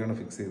സ്റ്റീരിയോ ആണ്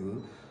ഫിക്സ് ചെയ്തത്.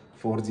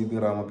 4 GB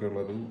റാമൊക്കെ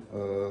ഉള്ളൊരു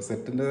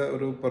സെറ്റിൻ്റെ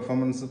ഒരു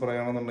പെർഫോമൻസ്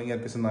പറയുകയാണെന്നുണ്ടെങ്കിൽ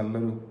അത്യാവശ്യം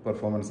നല്ലൊരു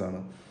പെർഫോമൻസ് ആണ്.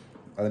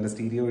 അതിൻ്റെ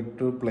സ്റ്റീരിയോ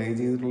ഇട്ട് പ്ലേ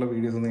ചെയ്തിട്ടുള്ള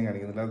വീഡിയോസ് ഒന്നും ഞാൻ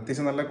കാണിക്കുന്നില്ല.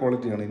 അത്യാവശ്യം നല്ല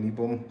ക്വാളിറ്റിയാണ്.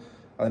 ഇനിയിപ്പം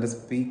അതിൻ്റെ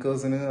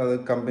സ്പീക്കേഴ്സിന് അത്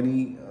കമ്പനി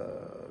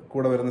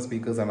കൂടെ വരുന്ന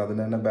സ്പീക്കേഴ്സാണ്.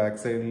 അതിന് തന്നെ ബാക്ക്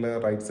സൈഡിലെ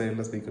റൈറ്റ്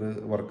സൈഡിലെ സ്പീക്കർ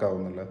വർക്ക്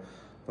ആവുന്നില്ല.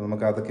 അപ്പോൾ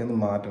നമുക്ക് അതൊക്കെ ഒന്ന്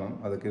മാറ്റണം.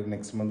 അതൊക്കെ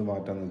നെക്സ്റ്റ് മന്ത്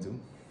മാറ്റാമെന്ന് വെച്ചു.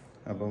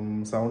 അപ്പം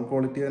സൗണ്ട്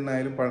ക്വാളിറ്റി തന്നെ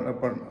ആയാലും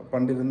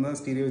പണ്ടിരുന്ന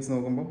സ്റ്റീരിയോ വെച്ച്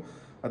നോക്കുമ്പോൾ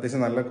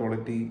അത്യാവശ്യം നല്ല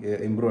ക്വാളിറ്റി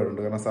ഇമ്പ്രൂവ്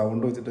ആയിട്ടുണ്ട്. കാരണം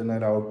സൗണ്ട് വെച്ചിട്ട് തന്നെ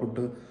ഒരു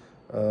ഔട്ട്പുട്ട്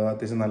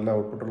അത്യാവശ്യം നല്ല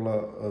ഔട്ട്പുട്ടുള്ള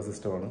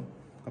സിസ്റ്റമാണ്.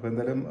 അപ്പോൾ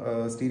എന്തായാലും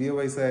സ്റ്റീരിയോ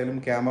വൈസ് ആയാലും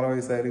ക്യാമറ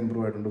വൈസ് ആയാലും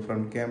ഇമ്പ്രൂവ് ആയിട്ടുണ്ട്.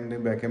 Front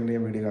ക്യാമിൻ്റെയും back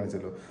ക്യാമിൻ്റെയും video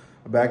കാണിച്ചല്ലോ.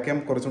 Back cam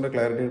കുറച്ചുകൂടെ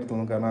ക്ലാരിറ്റി ആയിട്ട്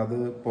തോന്നും. കാരണം അത്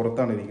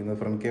പുറത്താണ് ഇരിക്കുന്നത്.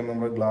 ഫ്രണ്ട് ക്യാം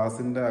നമ്മുടെ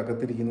ഗ്ലാസിൻ്റെ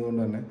അകത്തിരിക്കുന്നത്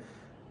കൊണ്ട് തന്നെ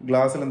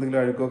ഗ്ലാസ്സിൽ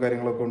എന്തെങ്കിലും അഴുക്കോ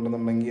കാര്യങ്ങളൊക്കെ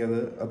ഉണ്ടെന്നുണ്ടെങ്കിൽ അത്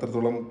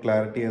അത്രത്തോളം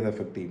ക്ലാരിറ്റി അത്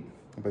എഫക്റ്റ് ചെയ്യും.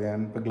 അപ്പോൾ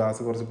ഞാനിപ്പോൾ ഗ്ലാസ്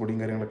കുറച്ച് പൊടിയും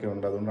കാര്യങ്ങളൊക്കെ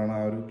ഉണ്ട്. അതുകൊണ്ടാണ്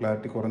ആ ഒരു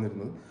ക്ലാരിറ്റി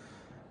കുറഞ്ഞിരുന്നത്.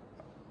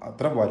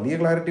 അത്ര വലിയ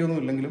ക്ലാരിറ്റി ഒന്നും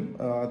ഇല്ലെങ്കിലും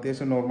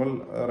അത്യാവശ്യം നോർമൽ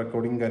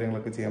റെക്കോർഡിങ്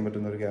കാര്യങ്ങളൊക്കെ ചെയ്യാൻ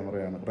പറ്റുന്ന ഒരു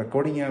ക്യാമറയാണ്.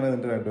 റെക്കോർഡിംഗ് ആണ്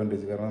ഇതിൻ്റെ ഒരു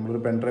അഡ്വാൻറ്റേജ്. കാരണം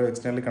നമ്മളൊരു പെൻ ഡ്രൈവ്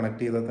എക്സ്റ്റേണലി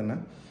കണക്ട് ചെയ്താൽ തന്നെ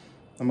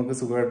നമുക്ക്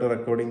സുഖമായിട്ട്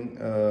റെക്കോർഡിംഗ്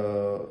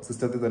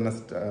സിസ്റ്റത്തിൽ തന്നെ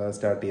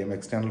സ്റ്റാർട്ട് ചെയ്യാം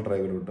എക്സ്റ്റേണൽ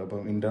ഡ്രൈവിലോട്ട്.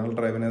 അപ്പം ഇൻറ്റേർണൽ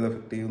ഡ്രൈവിനെ അത്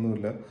എഫക്റ്റ്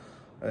ചെയ്യുന്നുമില്ല.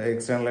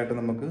 എക്സ്റ്റേണലായിട്ട്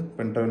നമുക്ക്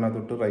പെൻ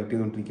ഡ്രൈവിനകത്തോട്ട് റൈറ്റ്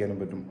ചെയ്തുകൊണ്ടിരിക്കാനും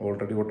പറ്റും.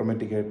 ഓൾറെഡി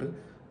ഓട്ടോമാറ്റിക്കായിട്ട്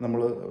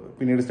നമ്മൾ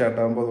പിന്നീട് സ്റ്റാർട്ട്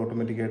ആകുമ്പോൾ അത്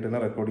ഓട്ടോമാറ്റിക്കായിട്ട് തന്നെ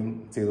റെക്കോർഡിങ്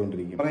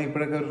ചെയ്തുകൊണ്ടിരിക്കും. കാരണം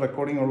ഇപ്പോഴൊക്കെ ഒരു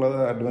റെക്കോർഡിംഗ് ഉള്ളത്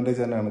അഡ്വാൻറ്റേജ്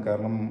തന്നെയാണ്.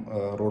 കാരണം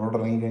റോഡോട്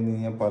ഇറങ്ങി കഴിഞ്ഞ്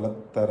കഴിഞ്ഞാൽ പല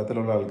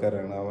തരത്തിലുള്ള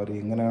ആൾക്കാരാണ്. അവർ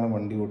എങ്ങനെയാണ്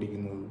വണ്ടി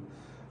ഓടിക്കുന്നത്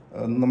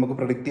നമുക്ക്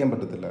പ്രെഡിക്റ്റ് ചെയ്യാൻ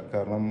പറ്റത്തില്ല.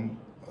 കാരണം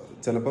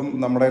ചിലപ്പം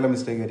നമ്മുടെ കയ്യിലെ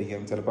മിസ്റ്റേക്ക്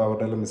ആയിരിക്കാം, ചിലപ്പോൾ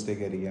അവരുടെ കയ്യിലെ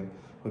മിസ്റ്റേക്ക് ആയിരിക്കാം.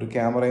 ഒരു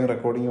ക്യാമറയും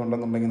റെക്കോർഡിങ്ങും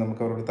ഉണ്ടെന്നുണ്ടെങ്കിൽ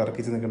നമുക്ക് അവരോട്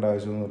തർക്കിച്ച് നിൽക്കേണ്ട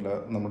ആവശ്യമൊന്നുമില്ല.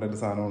 നമ്മുടെ ഒരു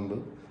സാധനമുണ്ട്,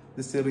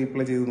 ജസ്റ്റ്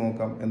റീപ്ലേ ചെയ്ത്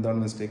നോക്കാം എന്താണ്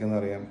മിസ്റ്റേക്ക് എന്ന്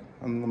അറിയാം.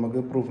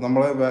 നമുക്ക് പ്രൂഫ്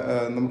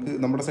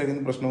നമ്മുടെ സൈഡിൽ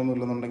നിന്ന് പ്രശ്നമൊന്നും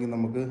ഇല്ലെന്നുണ്ടെങ്കിൽ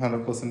നമുക്ക്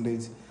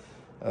 100%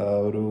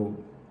 ഒരു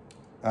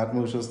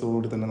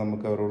ആത്മവിശ്വാസത്തോടുകൂടി തന്നെ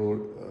നമുക്ക്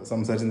അവരോട്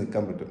സംസാരിച്ച്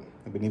നിൽക്കാൻ പറ്റും.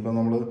 പിന്നെ ഇപ്പം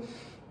നമ്മൾ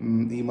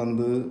ഈ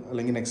മന്ത്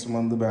അല്ലെങ്കിൽ നെക്സ്റ്റ്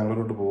മന്ത്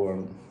ബാംഗ്ലൂരോട്ട്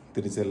പോവുകയാണ്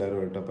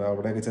തിരിച്ചെല്ലാവരുമായിട്ട്. അപ്പോൾ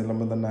അവിടെയൊക്കെ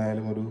ചെല്ലുമ്പോൾ തന്നെ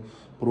ആയാലും ഒരു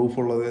പ്രൂഫ്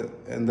ഉള്ളത്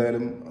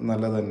എന്തായാലും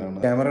നല്ലത് തന്നെയാണ്.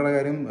 ക്യാമറയുടെ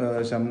കാര്യം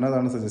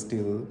ഷംനാഥാണ് സജസ്റ്റ്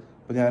ചെയ്തത്.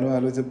 അപ്പോൾ ഞാനും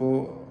ആലോചിച്ചപ്പോൾ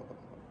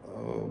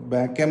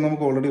ബാക്ക് ക്യാം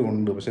നമുക്ക് ഓൾറെഡി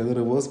ഉണ്ട്, പക്ഷേ അത്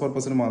റിവേഴ്സ്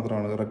പർപ്പസിന്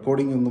മാത്രമാണ്.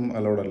 റെക്കോർഡിംഗ് ഒന്നും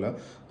അലൗഡ് അല്ല.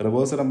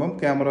 റിവേഴ്സ് ഇടുമ്പം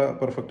ക്യാമറ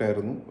പെർഫെക്റ്റ്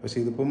ആയിരുന്നു. പക്ഷേ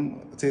ഇതിപ്പം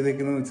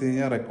ചെയ്തേക്കുന്നതെന്ന് വെച്ച്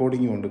കഴിഞ്ഞാൽ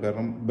റെക്കോർഡിങ്ങും ഉണ്ട്.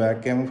 കാരണം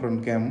ബാക്ക് ക്യാമും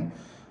ഫ്രണ്ട് ക്യാമും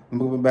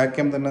നമുക്ക് ബാക്ക്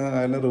ക്യാം തന്നെ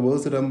ആയാലും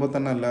റിവേഴ്സ് ഇടുമ്പോൾ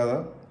തന്നെ അല്ലാതെ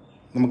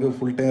നമുക്ക്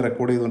ഫുൾ ടൈം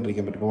റെക്കോർഡ്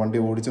ചെയ്തുകൊണ്ടിരിക്കാൻ പറ്റും. ഇപ്പോൾ വണ്ടി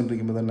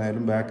ഓടിച്ചുകൊണ്ടിരിക്കുമ്പോൾ തന്നെ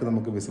ആയാലും ബാക്ക്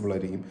നമുക്ക് വിസിബിൾ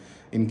ആയിരിക്കും.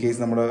 ഇൻ കേസ്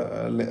നമ്മുടെ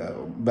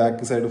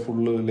ബാക്ക് സൈഡ്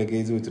ഫുള്ള്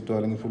ലഗേജ് വെച്ചിട്ടോ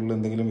അല്ലെങ്കിൽ ഫുള്ള്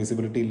എന്തെങ്കിലും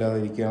വിസിബിലിറ്റി ഇല്ലാതെ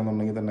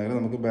ഇരിക്കുകയാണെന്നുണ്ടെങ്കിൽ തന്നെ ആയാലും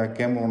നമുക്ക് ബാക്ക്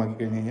ക്യാം ഓൺ ആക്കി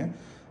കഴിഞ്ഞ് കഴിഞ്ഞാൽ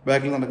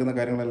ബാക്കിൽ നടക്കുന്ന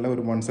കാര്യങ്ങളെല്ലാം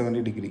ഒരു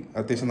 170 ഡിഗ്രി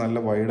അത്യാവശ്യം നല്ല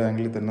വൈഡ്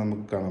ആംഗിളിൽ തന്നെ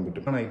നമുക്ക് കാണാൻ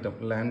പറ്റും. ഐറ്റം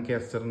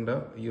ലാൻകാസ്റ്ററിൻ്റെ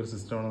ഈ ഒരു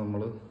സിസ്റ്റമാണ്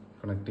നമ്മൾ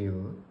കണക്ട്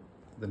ചെയ്തത്.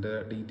 ഇതിൻ്റെ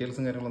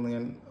ഡീറ്റെയിൽസും കാര്യങ്ങളൊന്നും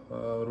ഞാൻ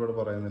ഒരുപാട്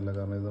പറയുന്നില്ല.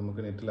 കാരണം ഇത്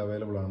നമുക്ക് നെറ്റിൽ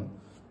അവൈലബിൾ ആണ്,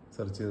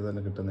 സെർച്ച് ചെയ്ത്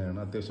തന്നെ കിട്ടുന്നതാണ്.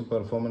 അത്യാവശ്യം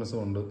പെർഫോമൻസും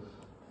ഉണ്ട്,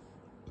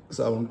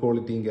 സൗണ്ട്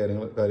ക്വാളിറ്റിയും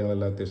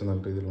കാര്യങ്ങളെല്ലാം അത്യാവശ്യം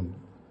നല്ല രീതിയിലുണ്ട്.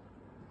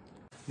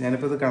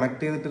 ഞാനിപ്പോൾ ഇത്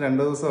കണക്ട് ചെയ്തിട്ട്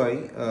 2 ദിവസമായി.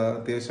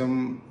 അത്യാവശ്യം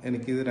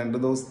എനിക്കിത് 2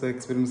 ദിവസത്തെ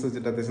എക്സ്പീരിയൻസ്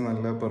വെച്ചിട്ട് അത്യാവശ്യം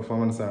നല്ല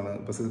പെർഫോമൻസ് ആണ്.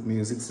 ഇപ്പോൾ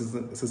മ്യൂസിക്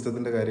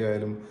സിസ്റ്റത്തിൻ്റെ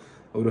കാര്യമായാലും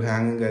ഒരു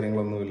ഹാങ്ങും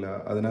കാര്യങ്ങളൊന്നുമില്ല.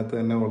 അതിനകത്ത്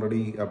തന്നെ ഓൾറെഡി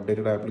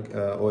അപ്ഡേറ്റഡ്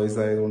OS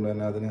ആയതുകൊണ്ട്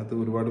തന്നെ അതിനകത്ത്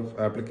ഒരുപാട്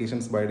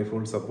ആപ്ലിക്കേഷൻസ് ബൈ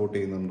ഡിഫോൾട്ട് സപ്പോർട്ട്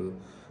ചെയ്യുന്നുണ്ട്.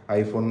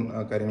 ഐഫോൺ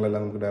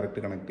കാര്യങ്ങളെല്ലാം നമുക്ക്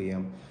ഡയറക്റ്റ് കണക്ട്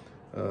ചെയ്യാം.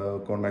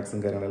 കോൺടാക്ട്സും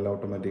കാര്യങ്ങളെല്ലാം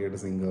ഓട്ടോമാറ്റിക്കായിട്ട്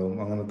സിങ്ക് ആവും.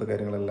 അങ്ങനത്തെ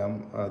കാര്യങ്ങളെല്ലാം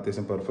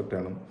അത്യാവശ്യം പെർഫെക്റ്റ്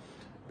ആണ്.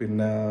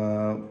 പിന്നെ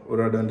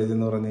ഒരു അഡ്വാൻറ്റേജ്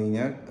എന്ന് പറഞ്ഞു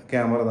കഴിഞ്ഞാൽ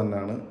ക്യാമറ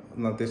തന്നെയാണ്.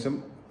 അത്യാവശ്യം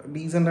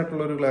ഡീസൻ്റ്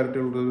ആയിട്ടുള്ളൊരു ക്ലാരിറ്റി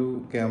ഉള്ളൊരു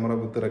ക്യാമറ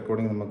വിത്ത്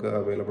റെക്കോർഡിംഗ് നമുക്ക്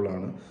അവൈലബിൾ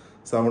ആണ്.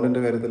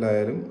 സൗണ്ടിൻ്റെ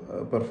കാര്യത്തിലായാലും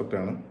പെർഫെക്റ്റ്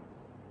ആണ്.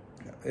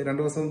 2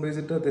 ദിവസം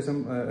ഉപയോഗിച്ചിട്ട് അത്യാവശ്യം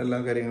എല്ലാ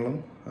കാര്യങ്ങളും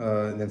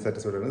ഞാൻ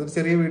സാറ്റിസ്ഫൈഡ് ആണ്. ഇതൊരു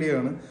ചെറിയ വീഡിയോ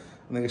ആണ്.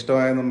 നിങ്ങൾക്ക്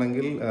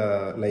ഇഷ്ടമായെന്നുണ്ടെങ്കിൽ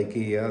ലൈക്ക്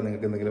ചെയ്യുക.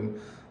 നിങ്ങൾക്ക് എന്തെങ്കിലും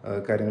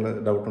കാര്യങ്ങൾ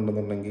ഡൗട്ട്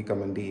ഉണ്ടെന്നുണ്ടെങ്കിൽ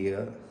കമൻറ്റ്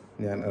ചെയ്യുക,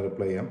 ഞാൻ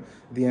റിപ്ലൈ ചെയ്യാം.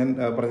 ഇത് ഞാൻ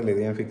പറഞ്ഞില്ലേ,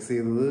 ഇത് ഞാൻ ഫിക്സ്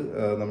ചെയ്തത്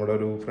നമ്മുടെ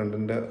ഒരു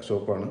ഫ്രണ്ടിൻ്റെ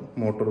ഷോപ്പാണ്,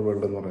 മോട്ടോർ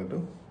വേൾഡ് എന്ന് പറഞ്ഞിട്ട്.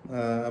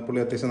 പുള്ളി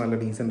അത്യാവശ്യം നല്ല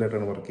ഡീസൻ്റ്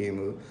ആയിട്ടാണ് വർക്ക്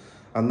ചെയ്യുന്നത്.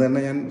 അന്ന് തന്നെ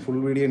ഞാൻ ഫുൾ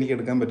വീഡിയോ എനിക്ക്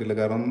എടുക്കാൻ പറ്റില്ല.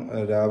 കാരണം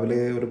രാവിലെ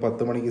ഒരു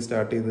 10 മണിക്ക്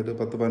സ്റ്റാർട്ട് ചെയ്തിട്ട്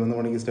 10-11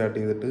 മണിക്ക് സ്റ്റാർട്ട്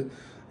ചെയ്തിട്ട്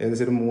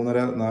ഏകദേശം ഒരു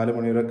 3:30-4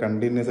 മണി വരെ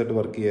കണ്ടിന്യൂസ് ആയിട്ട്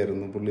വർക്ക്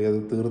ചെയ്യായിരുന്നു. പുള്ളി അത്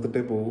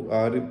തീർത്തിട്ടേ പോകും, ആ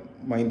ഒരു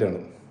മൈൻഡാണ്.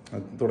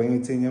 അത് തുടങ്ങി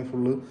വെച്ച് കഴിഞ്ഞാൽ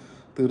ഫുള്ള്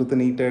തീർത്ത്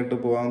നീറ്റായിട്ട്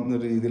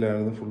പോകാമെന്നൊരു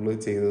രീതിയിലാണ് ഫുള്ള്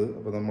ചെയ്തത്.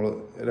 അപ്പോൾ നമ്മൾ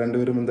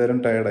രണ്ടുപേരും എന്തായാലും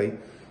ടയർഡായി,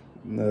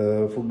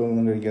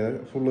 ഫുഡൊന്നും കഴിക്കാതെ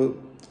ഫുള്ള്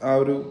ആ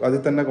ഒരു അതിൽ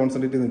തന്നെ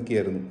കോൺസെൻട്രേറ്റ് ചെയ്ത്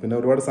നിൽക്കുകയായിരുന്നു. പിന്നെ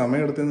ഒരുപാട്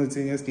സമയം എടുത്തെന്ന് വെച്ച്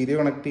കഴിഞ്ഞാൽ സ്റ്റീരിയോ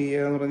കണക്ട്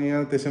ചെയ്യുക എന്ന് പറഞ്ഞു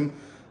കഴിഞ്ഞാൽ അത്യാവശ്യം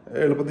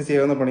എളുപ്പത്തിൽ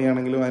ചെയ്യാവുന്ന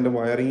പണിയാണെങ്കിലും അതിൻ്റെ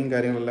വയറിങ്ങും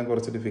കാര്യങ്ങളെല്ലാം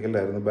കുറച്ച്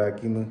ഡിഫിക്കൽട്ടായിരുന്നു.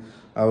 ബാക്കിൽ നിന്ന്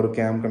ആ ഒരു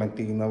ക്യാം കണക്ട്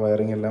ചെയ്യുന്ന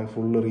വയറിംഗ് എല്ലാം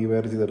ഫുള്ള്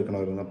റീവയർ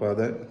ചെയ്തെടുക്കണമായിരുന്നു. അപ്പോൾ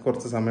അത്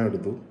കുറച്ച് സമയം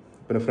എടുത്തു.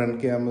 പിന്നെ ഫ്രണ്ട്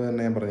ക്യാം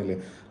തന്നെ ഞാൻ പറഞ്ഞില്ലേ,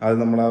 അത്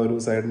നമ്മൾ ആ ഒരു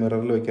സൈഡ്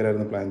മിററിൽ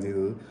വയ്ക്കാനായിരുന്നു പ്ലാൻ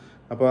ചെയ്തത്.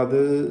 അപ്പോൾ അത്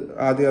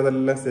ആദ്യം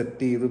അതെല്ലാം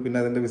സെറ്റ് ചെയ്തു. പിന്നെ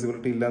അതിൻ്റെ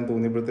വിസിബിലിറ്റി ഇല്ലാന്ന്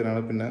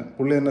തോന്നിയപ്പോഴത്തേനാണ് പിന്നെ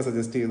പുള്ളി തന്നെ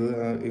സജസ്റ്റ് ചെയ്ത്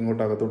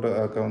ഇങ്ങോട്ട് അകത്തോട്ട്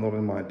ആക്കാമെന്ന്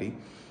പറഞ്ഞ് മാറ്റി.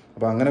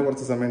 അപ്പോൾ അങ്ങനെ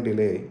കുറച്ച് സമയം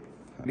ഡിലേ ആയി.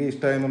 എനിക്ക്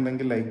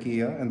ഇഷ്ടമായെന്നുണ്ടെങ്കിൽ ലൈക്ക്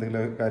ചെയ്യുക,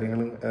 എന്തെങ്കിലും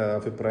കാര്യങ്ങളും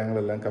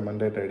അഭിപ്രായങ്ങളെല്ലാം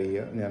കമൻ്റായിട്ട് ആഡ്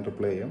ചെയ്യുക, ഞാൻ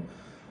റിപ്ലൈ ചെയ്യാം.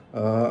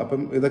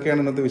 അപ്പം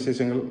ഇതൊക്കെയാണ് ഇന്നത്തെ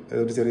വിശേഷങ്ങൾ.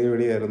 ഒരു ചെറിയ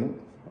വീഡിയോ ആയിരുന്നു.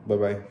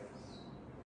 ബൈ.